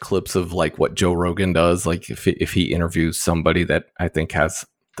catch clips of like what Joe Rogan does, like if he interviews somebody that I think has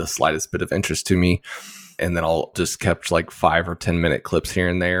the slightest bit of interest to me, and then I'll just catch like 5 or 10 minute clips here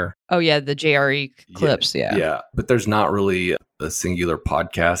and there. Oh yeah, the JRE clips. Yeah. But there's not really a singular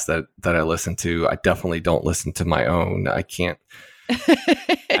podcast that I listen to. I definitely don't listen to my own. I can't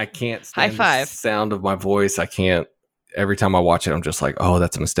stand High five. the sound of my voice. I can't. Every time I watch it, I'm just like, oh,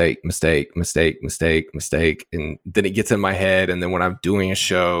 that's a mistake. And then it gets in my head. And then when I'm doing a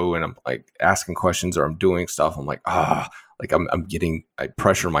show and I'm like asking questions or I'm doing stuff, I'm like, I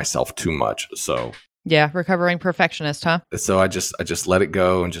pressure myself too much. So yeah, recovering perfectionist, huh? So I just let it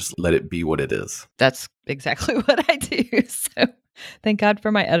go and just let it be what it is. That's exactly what I do. So thank God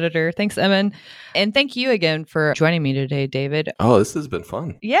for my editor. Thanks, Emin. And thank you again for joining me today, David. Oh, this has been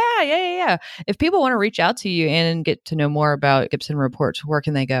fun. Yeah. If people want to reach out to you and get to know more about Gibson Reports, where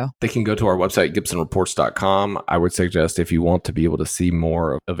can they go? They can go to our website, gibsonreports.com. I would suggest if you want to be able to see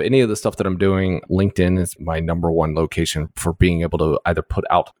more of any of the stuff that I'm doing, LinkedIn is my number one location for being able to either put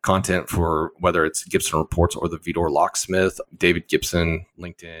out content for whether it's Gibson Reports or the Vidor Locksmith, David Gibson,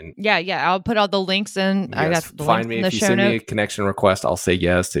 LinkedIn. Yeah. I'll put all the links in. Yes. I got the Find links me in the if you show send me a notes. connection request. I'll say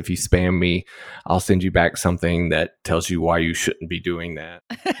yes. If you spam me, I'll send you back something that tells you why you shouldn't be doing that.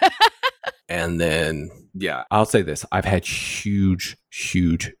 And then, I'll say this. I've had huge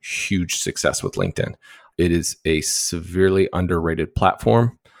success with LinkedIn. It is a severely underrated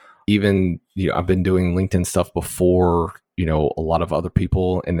platform. Even, I've been doing LinkedIn stuff before, a lot of other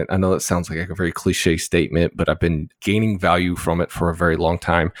people. And I know that sounds like a very cliche statement, but I've been gaining value from it for a very long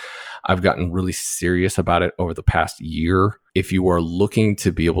time. I've gotten really serious about it over the past year. If you are looking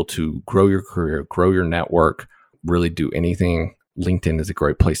to be able to grow your career, grow your network, really do anything, LinkedIn is a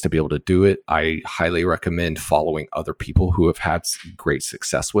great place to be able to do it. I highly recommend following other people who have had great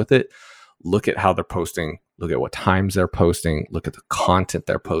success with it. Look at how they're posting. Look at what times they're posting. Look at the content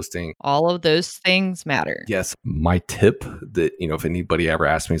they're posting. All of those things matter. Yes. My tip that, if anybody ever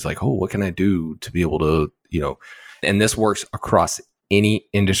asks me, is like, oh, what can I do to be able to, and this works across any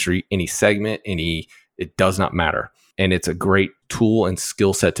industry, any segment, it does not matter. And it's a great tool and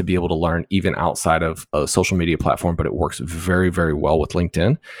skill set to be able to learn even outside of a social media platform, but it works very, very well with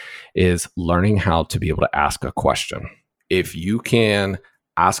LinkedIn, is learning how to be able to ask a question. If you can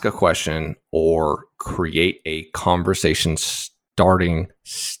ask a question or create a conversation starting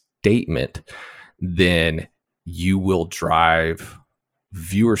statement, then you will drive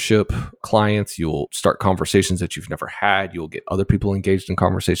viewership, clients. You'll start conversations that you've never had. You'll get other people engaged in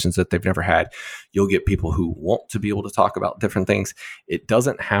conversations that they've never had. You'll get people who want to be able to talk about different things. It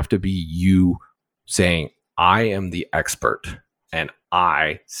doesn't have to be you saying, I am the expert and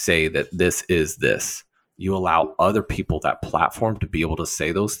I say that this is this. You allow other people that platform to be able to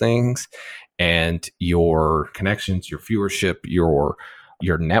say those things, and your connections, your viewership, your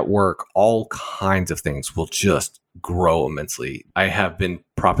network, all kinds of things will just grow immensely. I have been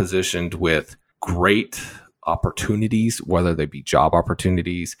propositioned with great opportunities, whether they be job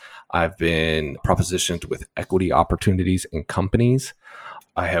opportunities. I've been propositioned with equity opportunities in companies.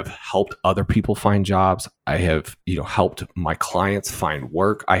 I have helped other people find jobs. I have, helped my clients find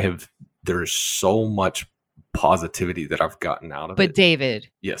work. There's so much positivity that I've gotten out of it. But David,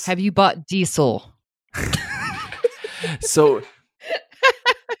 yes, have you bought diesel? So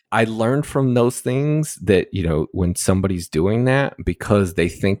I learned from those things that, when somebody's doing that, because they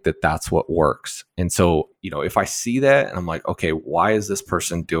think that that's what works. And so, if I see that and I'm like, okay, why is this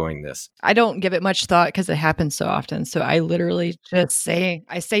person doing this? I don't give it much thought because it happens so often. So I literally just say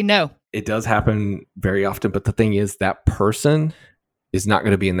no. It does happen very often. But the thing is, that person is not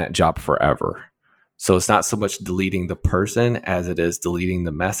going to be in that job forever. So it's not so much deleting the person as it is deleting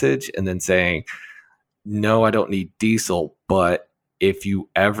the message and then saying, no, I don't need diesel, but if you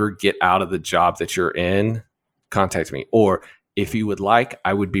ever get out of the job that you're in, contact me. Or if you would like,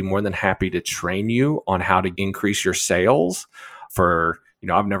 I would be more than happy to train you on how to increase your sales for,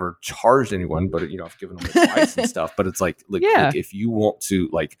 I've never charged anyone, but, I've given them advice and stuff. But it's like, if you want to,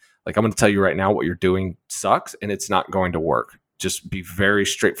 like I'm going to tell you right now, what you're doing sucks and it's not going to work. Just be very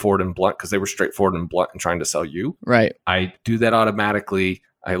straightforward and blunt, because they were straightforward and blunt and trying to sell you. Right. I do that automatically.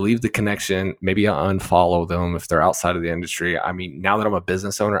 I leave the connection. Maybe I unfollow them if they're outside of the industry. I mean, now that I'm a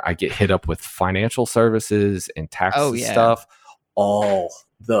business owner, I get hit up with financial services and tax stuff all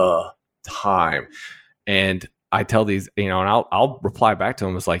the time. And I tell these, and I'll reply back to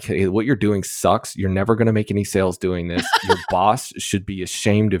them. It's like, hey, what you're doing sucks. You're never going to make any sales doing this. Your boss should be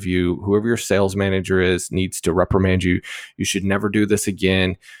ashamed of you. Whoever your sales manager is needs to reprimand you. You should never do this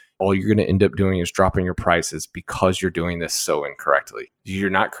again. All you're going to end up doing is dropping your prices because you're doing this so incorrectly. You're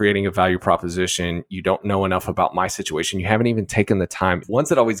not creating a value proposition. You don't know enough about my situation. You haven't even taken the time. Ones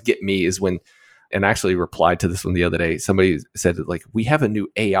that always get me is when, and I actually replied to this one the other day, somebody said, like, we have a new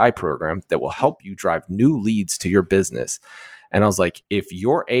AI program that will help you drive new leads to your business. And I was like, if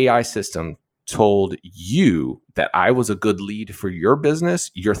your AI system told you that I was a good lead for your business,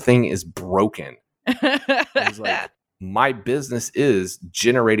 your thing is broken. I was like, my business is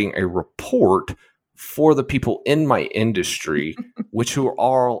generating a report for the people in my industry, which are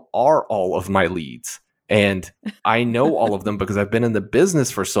all of my leads. And I know all of them because I've been in the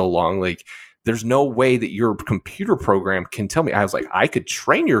business for so long. Like, there's no way that your computer program can tell me. I was like, I could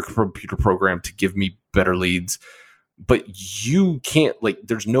train your computer program to give me better leads, but you can't, like,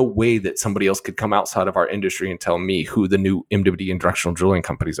 there's no way that somebody else could come outside of our industry and tell me who the new MWD and directional drilling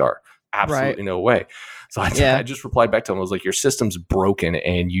companies are. Absolutely no way. So I just replied back to him. I was like, your system's broken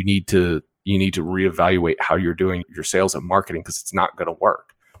and you need to reevaluate how you're doing your sales and marketing because it's not going to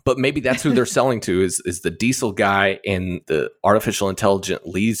work. But maybe that's who they're selling to is the diesel guy and the artificial intelligent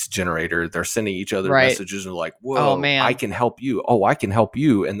leads generator. They're sending each other messages and like, whoa, I can help you. Oh, I can help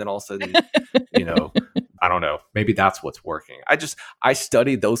you. And then all of a sudden, I don't know. Maybe that's what's working. I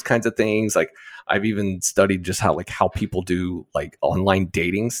studied those kinds of things. Like, I've even studied just how people do like online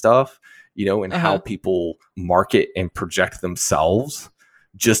dating stuff, and how people market and project themselves,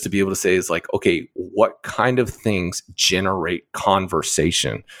 just to be able to say is like, okay, what kind of things generate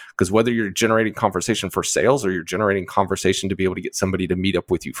conversation? Because whether you're generating conversation for sales or you're generating conversation to be able to get somebody to meet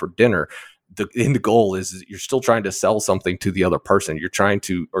up with you for dinner, the goal is you're still trying to sell something to the other person. You're trying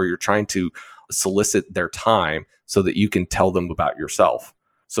to solicit their time so that you can tell them about yourself.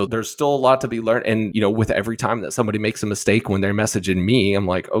 So there's still a lot to be learned. And, with every time that somebody makes a mistake when they're messaging me, I'm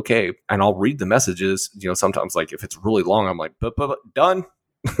like, okay, and I'll read the messages, sometimes like if it's really long, I'm like, but done.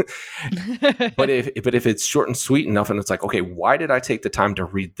 But if it's short and sweet enough and it's like, okay, why did I take the time to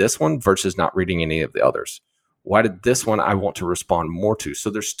read this one versus not reading any of the others? Why did this one I want to respond more to? So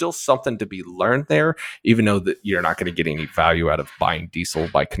there's still something to be learned there, even though that you're not going to get any value out of buying diesel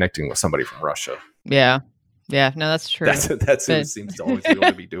by connecting with somebody from Russia. Yeah. Yeah, no, that's true. That's who seems to always want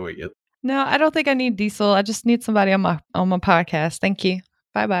to be doing it. No, I don't think I need diesel. I just need somebody on my podcast. Thank you.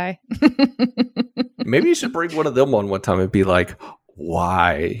 Bye-bye. Maybe you should bring one of them on one time and be like,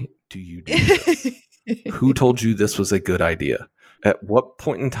 why do you do this? Who told you this was a good idea? At what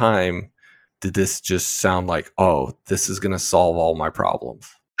point in time did this just sound like, oh, this is going to solve all my problems?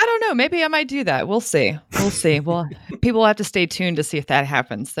 I don't know. Maybe I might do that. We'll see. Well, people will have to stay tuned to see if that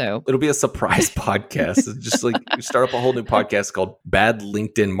happens. So it'll be a surprise podcast. It's just like you start up a whole new podcast called Bad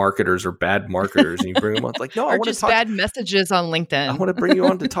LinkedIn Marketers or Bad Marketers, and you bring them on. It's like, no, I want to talk bad messages on LinkedIn. I want to bring you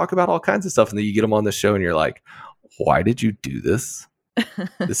on to talk about all kinds of stuff, and then you get them on the show, and you're like, why did you do this?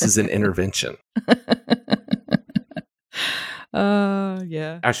 This is an intervention.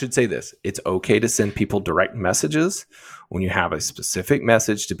 Yeah. I should say this. It's okay to send people direct messages when you have a specific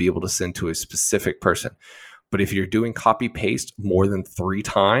message to be able to send to a specific person. But if you're doing copy paste more than 3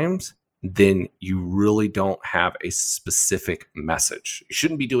 times, then you really don't have a specific message. You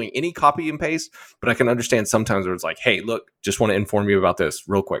shouldn't be doing any copy and paste, but I can understand sometimes where it's like, hey, look, just want to inform you about this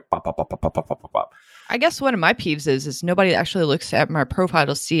real quick. Pop, pop, pop, pop, pop, pop, pop, pop. I guess one of my peeves is nobody actually looks at my profile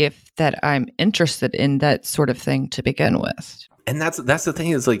to see if that I'm interested in that sort of thing to begin with. And that's the thing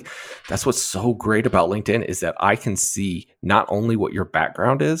is like, that's what's so great about LinkedIn is that I can see not only what your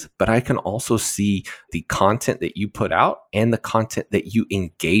background is, but I can also see the content that you put out and the content that you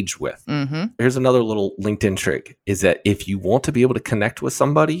engage with. Mm-hmm. Here's another little LinkedIn trick is that if you want to be able to connect with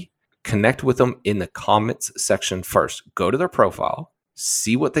somebody, connect with them in the comments section first. Go to their profile,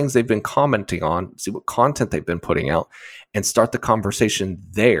 see what things they've been commenting on, see what content they've been putting out, and start the conversation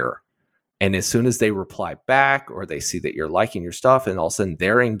there. And as soon as they reply back or they see that you're liking your stuff and all of a sudden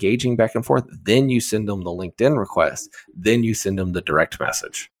they're engaging back and forth, then you send them the LinkedIn request. Then you send them the direct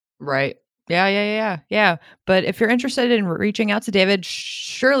message. Right. Yeah. But if you're interested in reaching out to David,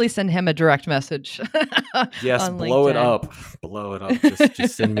 surely send him a direct message. Yes, blow it up. Blow it up.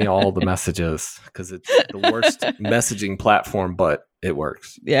 Just send me all the messages because it's the worst messaging platform, but it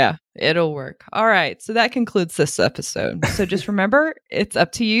works. Yeah, it'll work. All right. So that concludes this episode. So just remember, it's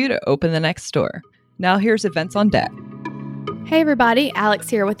up to you to open the next door. Now here's Events on Deck. Hey everybody, Alex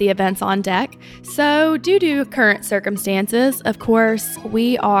here with the Events on Deck. So due to current circumstances, of course,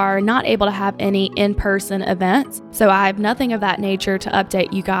 we are not able to have any in-person events. So I have nothing of that nature to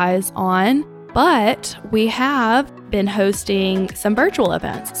update you guys on. But we have been hosting some virtual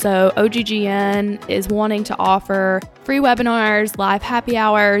events. So OGGN is wanting to offer free webinars, live happy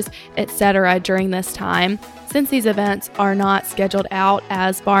hours, etc. during this time. Since these events are not scheduled out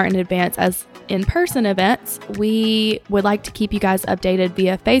as far in advance as in-person events, we would like to keep you guys updated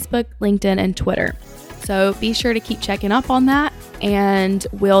via Facebook, LinkedIn, and Twitter. So be sure to keep checking up on that, and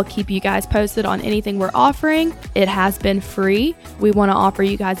we'll keep you guys posted on anything we're offering. It has been free. We want to offer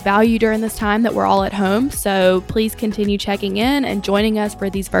you guys value during this time that we're all at home, so please continue checking in and joining us for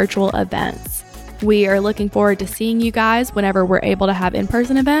these virtual events. We are looking forward to seeing you guys whenever we're able to have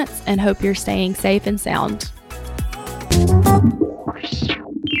in-person events, and hope you're staying safe and sound.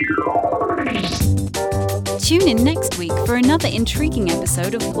 Tune in next week for another intriguing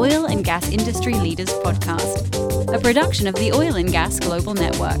episode of Oil and Gas Industry Leaders Podcast, a production of the Oil and Gas Global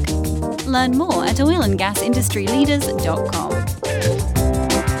Network. Learn more at oilandgasindustryleaders.com.